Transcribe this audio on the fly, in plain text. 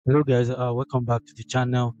Hello guys, welcome back to the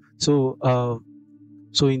channel. So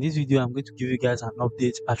in this video, I'm going to give you guys an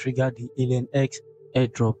update as regard the ALIENX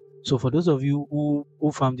Airdrop. So for those of you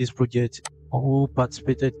who found this project or who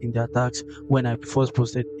participated in the attacks when I first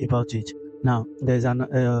posted about it, now there's their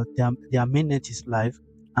mainnet is live,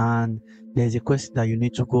 and there's a quest that you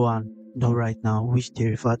need to go and do right now, which they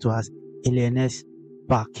refer to as ALIENX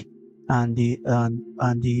Park, and this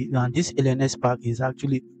ALIENX Park is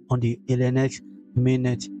actually on the ALIENX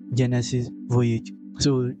mainnet Genesis Voyage.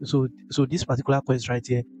 So this particular quest right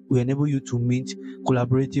here will enable you to mint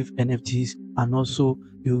collaborative NFTs, and also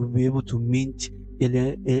you will be able to mint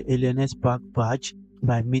ALIENX Park Badge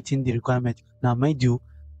by meeting the requirement. Now, mind you,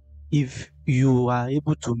 if you are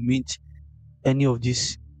able to mint any of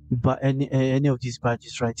these any of these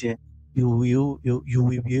badges right here, you will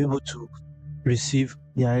be able to receive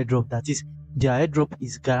their airdrop. That is, their airdrop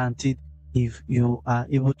is guaranteed if you are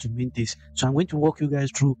able to mint this. So I'm going to walk you guys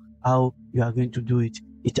through how you are going to do it.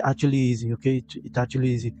 It's actually easy, okay? It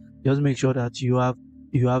actually easy. Just make sure that you have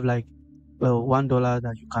like $1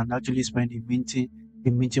 that you can actually spend in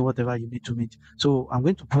minting whatever you need to mint. So I'm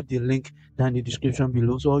going to put the link down in the description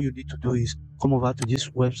below. So all you need to do is come over to this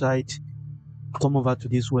website.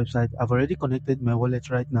 I've already connected my wallet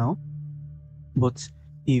right now, but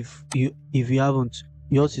if you haven't,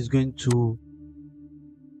 yours is going to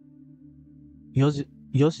yours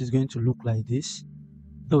yours is going to look like this.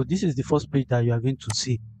 So this is the first page that you are going to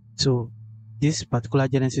see. So this particular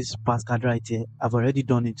Genesis passcard right here, I've already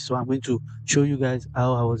done it. So I'm going to show you guys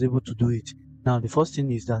how I was able to do it. Now the first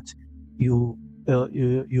thing is that you are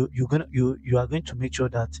going to make sure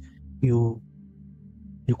that you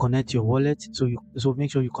you connect your wallet. So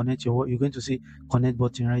make sure you connect your wallet. You're going to see connect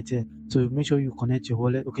button right here. So make sure you connect your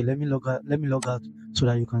wallet. Okay, let me log out so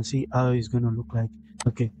that you can see how it's going to look like.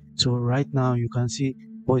 Okay, so right now you can see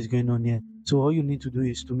what is going on here. So all you need to do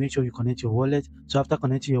is to make sure you connect your wallet. So after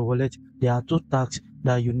connecting your wallet, there are two tasks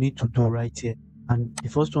that you need to do right here. And the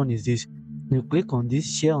first one is this. You click on this,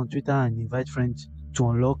 share on Twitter and invite friends to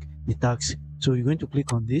unlock the task. So you're going to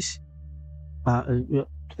click on this.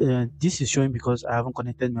 This is showing because I haven't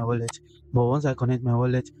connected my wallet. But once I connect my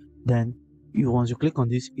wallet, then once you click on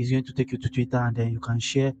this, it's going to take you to Twitter, and then you can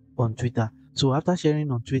share on Twitter. So after sharing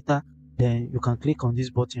on Twitter, then you can click on this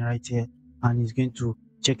button right here, and it's going to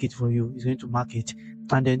check it for you. It's going to mark it.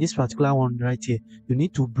 And then this particular one right here, you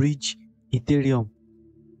need to bridge Ethereum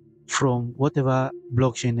from whatever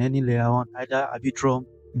blockchain, any layer one, either Arbitrum,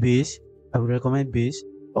 Base. I would recommend Base,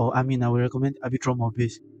 or I would recommend Arbitrum or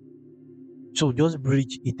Base. So just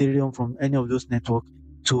bridge Ethereum from any of those networks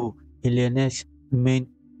to ALIENX main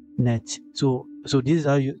net. So this is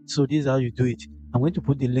how you do it. I'm going to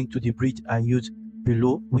put the link to the bridge I use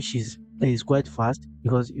below, which is quite fast,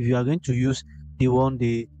 because if you are going to use the one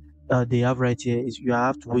they have right here, is you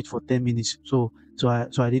have to wait for 10 minutes. So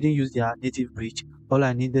I didn't use their native bridge. All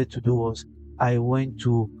I needed to do was I went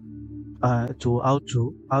to how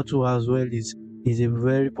to as well is a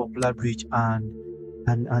very popular bridge,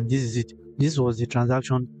 and this is it. This was the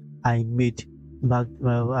transaction I made I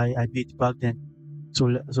made back then. So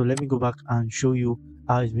let me go back and show you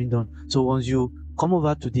how it's been done. So once you come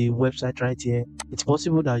over to the website right here, it's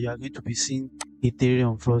possible that you are going to be seeing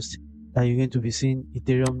Ethereum first. That you're going to be seeing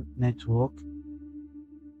Ethereum network.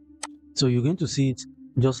 So you're going to see it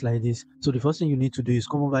just like this. So the first thing you need to do is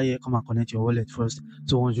come over here, come and connect your wallet first.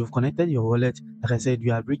 So once you've connected your wallet, like I said,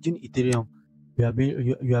 you are bridging Ethereum. You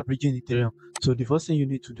are bridging Ethereum. So the first thing you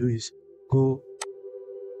need to do is go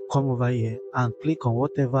come over here and click on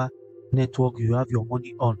whatever network you have your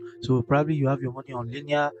money on. So probably you have your money on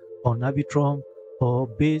Linear, on Arbitrum, or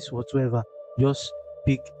Base, whatsoever. Just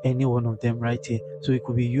pick any one of them right here. So it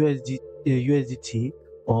could be USDT,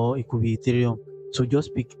 or it could be Ethereum. So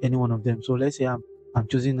just pick any one of them. So let's say I'm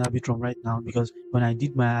choosing Arbitrum right now, because when I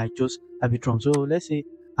did I chose Arbitrum. So let's say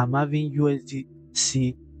I'm having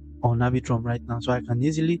USDC on Arbitrum right now. So I can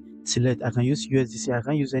easily select. I can use USDC. I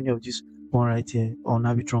can't use any of these one right here on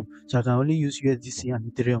Arbitrum. So I can only use USDC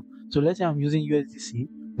and Ethereum. So let's say I'm using USDC.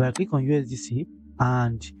 If I click on USDC,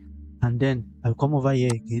 and then I'll come over here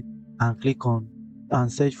again and click on and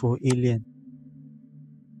search for Alien.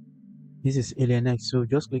 This is ALIENX. So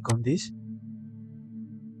just click on this.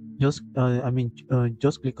 Just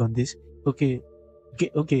click on this. Okay.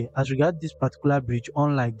 As regard this particular bridge,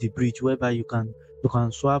 unlike the bridge whereby you can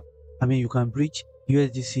swap, you can bridge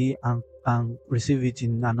USDC and receive it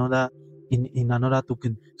in another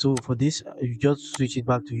token. So for this, you just switch it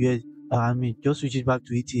back to just switch it back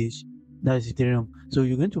to ETH. That is Ethereum. So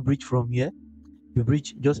you're going to bridge from here. You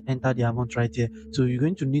bridge, just enter the amount right here. So you're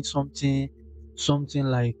going to need something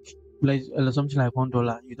like something like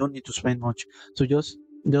 $1. You don't need to spend much. So just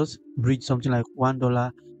just bridge something like $1,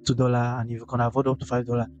 $2, and if you can afford up to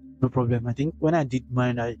 $5, no problem. I think when I did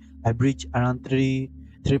mine, I bridged around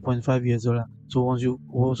 3.5 US dollar. So once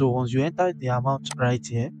you enter the amount right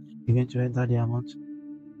here, you're going to enter the amount.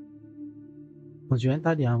 Once you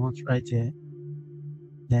enter the amount right here,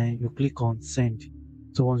 then you click on send.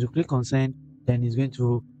 So once you click on send, then it's going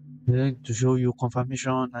to show you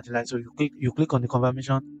confirmation and like, so you click on the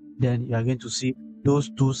confirmation, then you are going to see those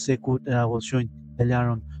two circles that I was showing earlier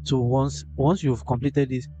on. So once you've completed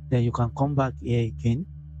this, then you can come back here again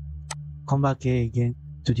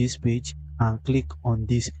to this page and click on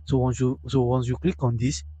this. So once you click on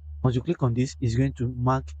this, it's going to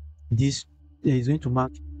mark this it's going to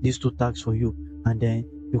mark these two tags for you, and then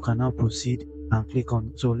you can now proceed and click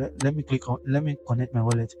on. So let me connect my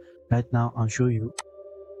wallet right now and show you.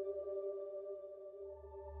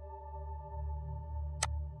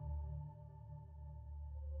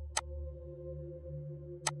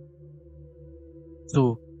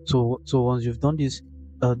 So once you've done this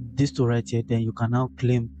two right here, then you can now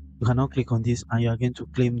click on this, and you are going to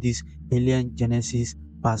claim this Alien Genesis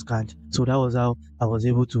passcard. So that was how I was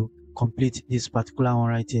able to complete this particular one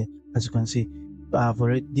right here. As you can see, I've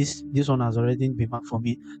already this one has already been marked for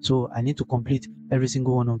me. So I need to complete every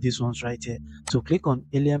single one of these ones right here. So click on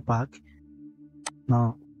Alien Park.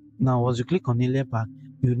 Now, now once you click on Alien Park,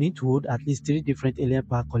 you need to hold at least three different Alien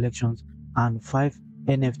Park collections and five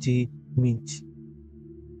NFT mint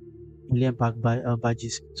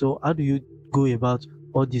badges. So how do you go about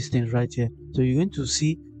all these things right here? So you're going to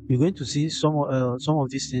see some of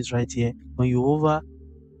these things right here. When you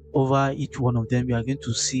over each one of them, you are going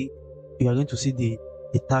to see the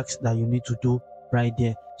tax that you need to do right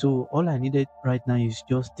there. So all I needed right now is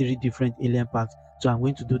just three different alien packs. So I'm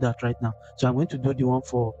going to do that right now. So I'm going to do the one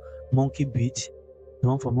for monkey beat, the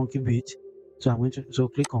one for monkey beat. So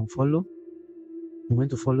click on follow. I'm going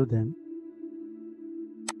to follow them.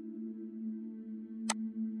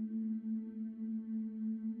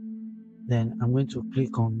 Then I'm going to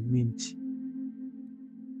click on mint.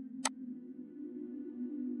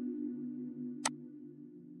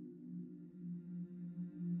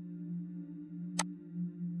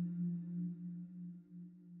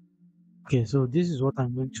 Okay, so this is what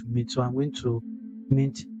I'm going to mint. So I'm going to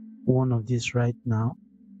mint one of these right now.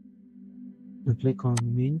 And click on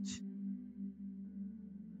mint.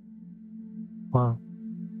 Wow,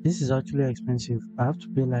 this is actually expensive. I have to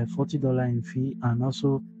pay like $40 in fee, and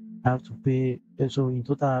also I have to pay. So in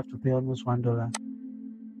total, I have to pay almost $1.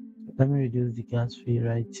 Let me reduce the gas fee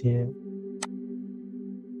right here.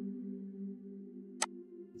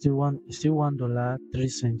 Still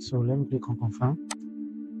 $1.03. So let me click on confirm.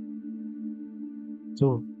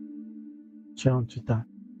 So share on Twitter.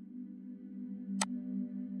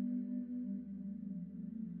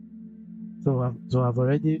 So I've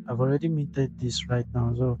already minted this right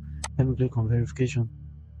now. So let me click on verification.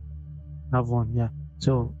 Have one, yeah.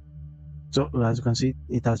 So as you can see,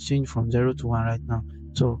 it has changed from 0 to 1 right now.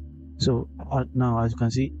 So now as you can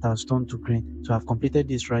see, it has turned to green. So I've completed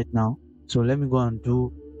this right now. So let me go and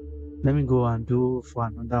do for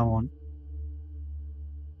another one.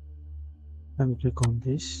 Let me click on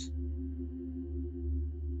this.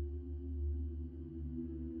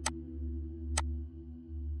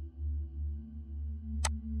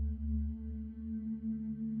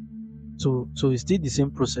 So it's still the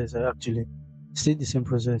same process, actually. Still the same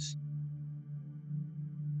process.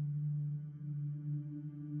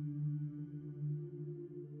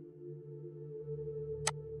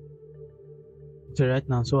 Okay, right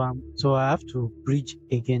now. So I have to bridge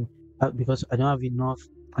again, because I don't have enough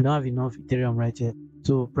Ethereum right here.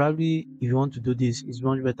 So probably if you want to do this, it's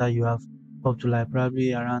much better you have up to like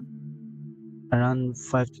probably around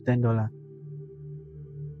 $5 to $10.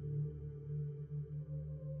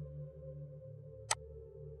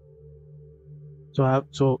 So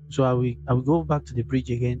I will go back to the bridge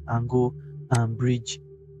again and go and bridge.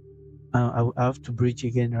 I have to bridge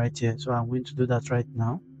again right here. So I'm going to do that right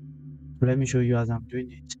now. Let me show you as I'm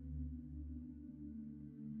doing it.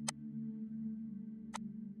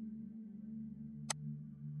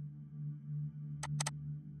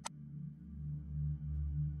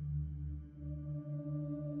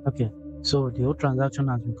 Okay, so the whole transaction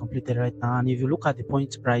has been completed right now, and if you look at the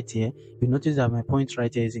point right here, you notice that my point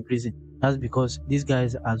right here is increasing. That's because these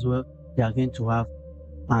guys as well, they are going to have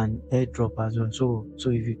an airdrop as well. So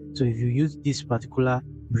if you use this particular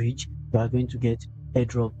bridge, you are going to get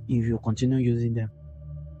airdrop if you continue using them.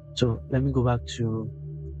 So let me go back to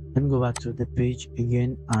the page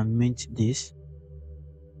again and mint this.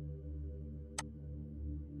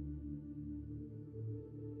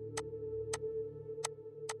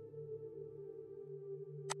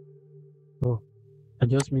 So I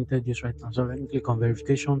just minted this right now. So let me click on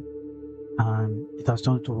verification and it has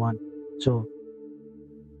turned to 1. So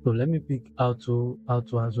let me pick how to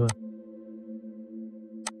as well.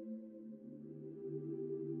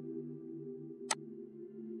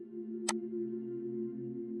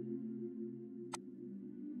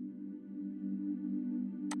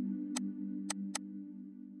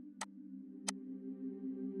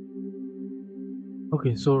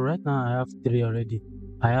 Okay, so right now I have 3 already.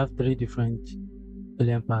 I have 3 different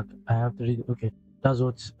alien pack. I have 3. Okay, that's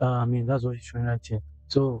what that's what it's showing right here.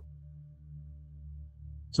 So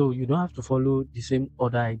you don't have to follow the same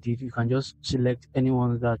order I did. You can just select any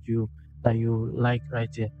one that you like right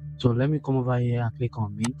here. So let me come over here and click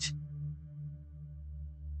on mint.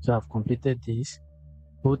 So I've completed this.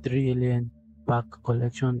 O3 alien pack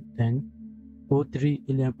collection, then O3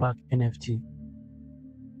 alien pack NFT,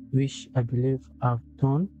 which I believe I've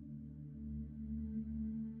done.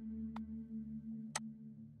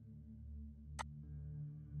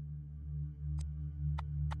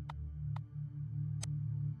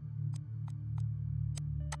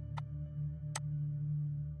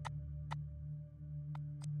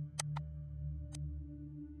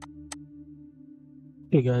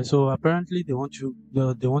 Okay, guys. So apparently they want you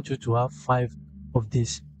to have 5 of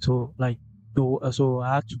this. So like so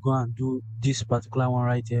I had to go and do this particular one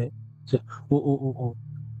right here. So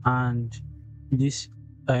and this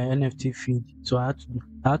NFT feed. So I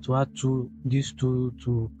had to add these two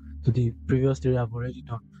to the previous 3 I've already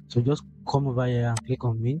done. So just come over here and click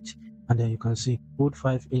on mint, and then you can see put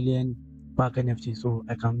 5 alien pack NFT. So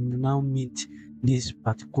I can now mint this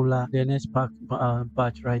particular ALIENX Park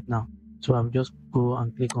badge right now. So I'll just go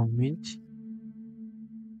and click on mint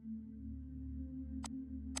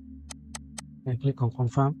and click on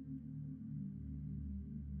confirm.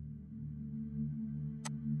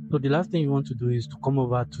 So the last thing you want to do is to come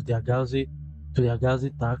over to their Gauzy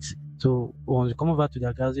tax. So once you come over to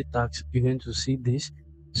their Gauzy tax, you're going to see this.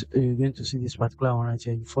 So you're going to see this particular one right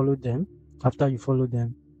here. You follow them. After you follow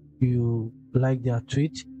them, you like their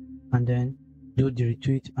tweet and then do the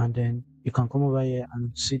retweet, and then you can come over here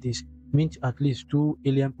and see this. Mint at least 2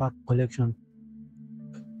 alien pack collection,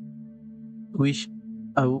 which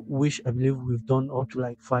I believe we've done up to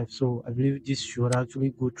like 5. So I believe this should actually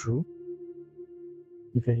go through.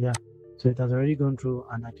 Okay, yeah. So it has already gone through,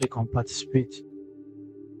 and I click on participate.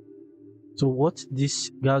 So what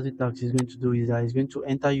this Gauzy tax is going to do is that it's going to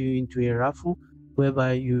enter you into a raffle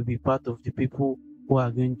whereby you'll be part of the people who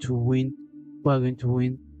are going to win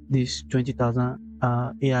this 20,000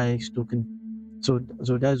 AIX token. So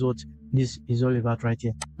that's what this is all about right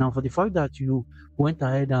here. Now for the fact that you went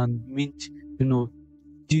ahead and mint,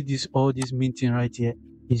 did all this minting right here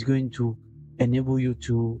is going to enable you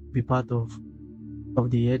to be part of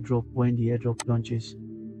the airdrop when the airdrop launches.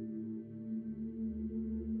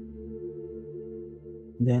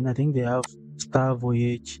 Then I think they have Star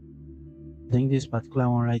Voyage. I think this particular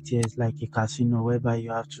one right here is like a casino whereby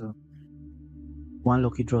you have to one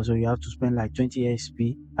lucky draw, so you have to spend like 20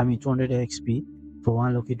 XP. I mean 200 XP for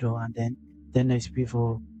one lucky draw, and then 10 XP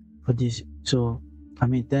for this. So I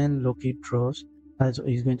mean 10 lucky draws. That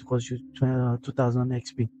is going to cost you 2,000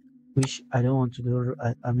 XP, which I don't want to do.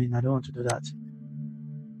 I don't want to do that.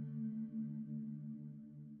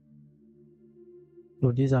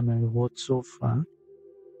 So these are my rewards so far.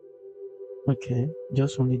 Okay,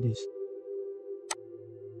 just only this.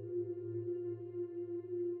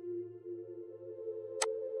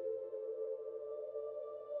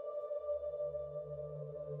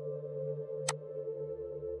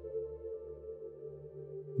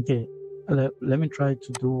 Okay, let me try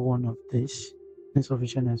to do one of this.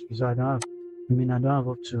 Insufficient XP. So I don't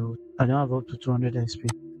have up to 200 XP.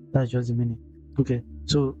 That's just the minute. Okay,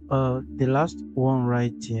 so the last one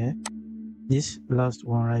right here. This last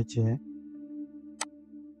one right here.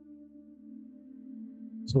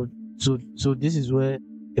 So this is where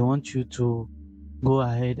they want you to go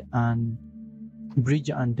ahead and bridge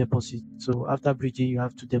and deposit. So after bridging, you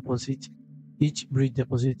have to deposit. Each bridge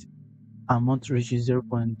deposit amount reaches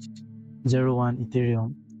 0.01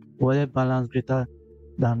 Ethereum, wallet balance greater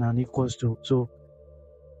than and equals to. So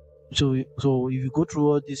if you go through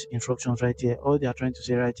all these instructions right here, all they are trying to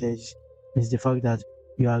say right here is the fact that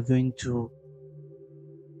you are going to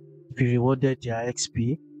be rewarded their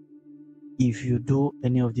XP if you do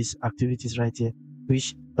any of these activities right here,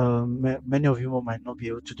 which many of you might not be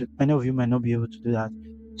able to do. Many of you might not be able to do that.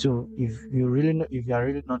 So if you are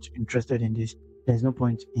really not interested in this, there's no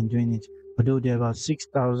point in doing it. Although there are about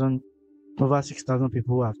 6,000 over 6,000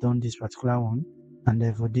 people who have done this particular one, and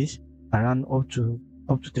then for this around up to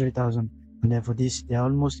 3,000, and then for this there are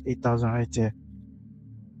almost 8,000 right there.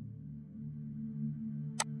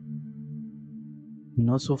 And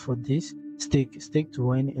also for this, stake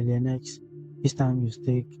to earn ALIENX. Each time you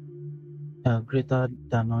stake greater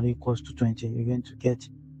than or equals to 20, you're going to get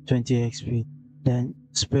 20 XP. Then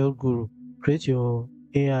Spell Guru, create your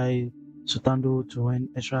AI Sutando to earn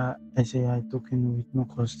extra SAI token with no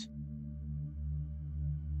cost.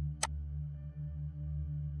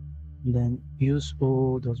 And then use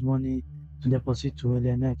those money to deposit to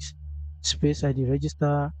ALIENX. Space ID,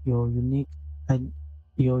 register your unique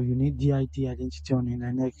DIT identity on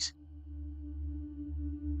ALIENX.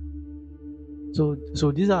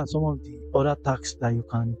 So these are some of the other tasks that you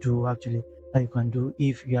can do actually, that you can do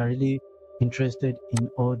if you are really interested in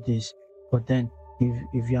all this. But then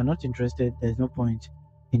if you are not interested, there's no point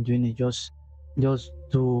in doing it. Just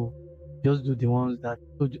do just do the ones that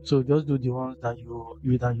so just do the ones that you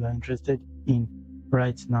are interested in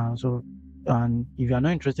right now. So and if you are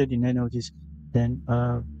not interested in any of this, then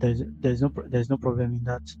there's no problem in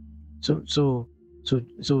that. So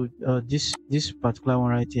this particular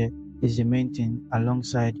one right here is the main thing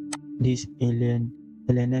alongside this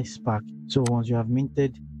ALIENX Park. So once you have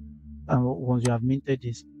minted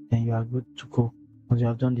this, then you are good to go. Once you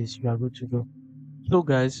have done this, you are good to go. So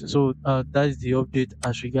guys, that is the update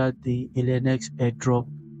as regard the ALIENX airdrop.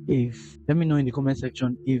 If Let me know in the comment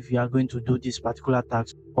section if you are going to do this particular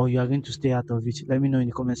task or you are going to stay out of it. Let me know in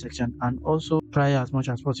the comment section, and also try as much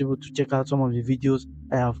as possible to check out some of the videos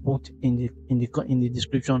I have put in the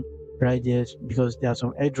description right there, because there are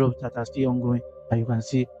some airdrops that are still ongoing and you can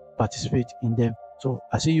see participate in them. So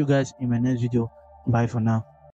I see you guys in my next video. Bye for now.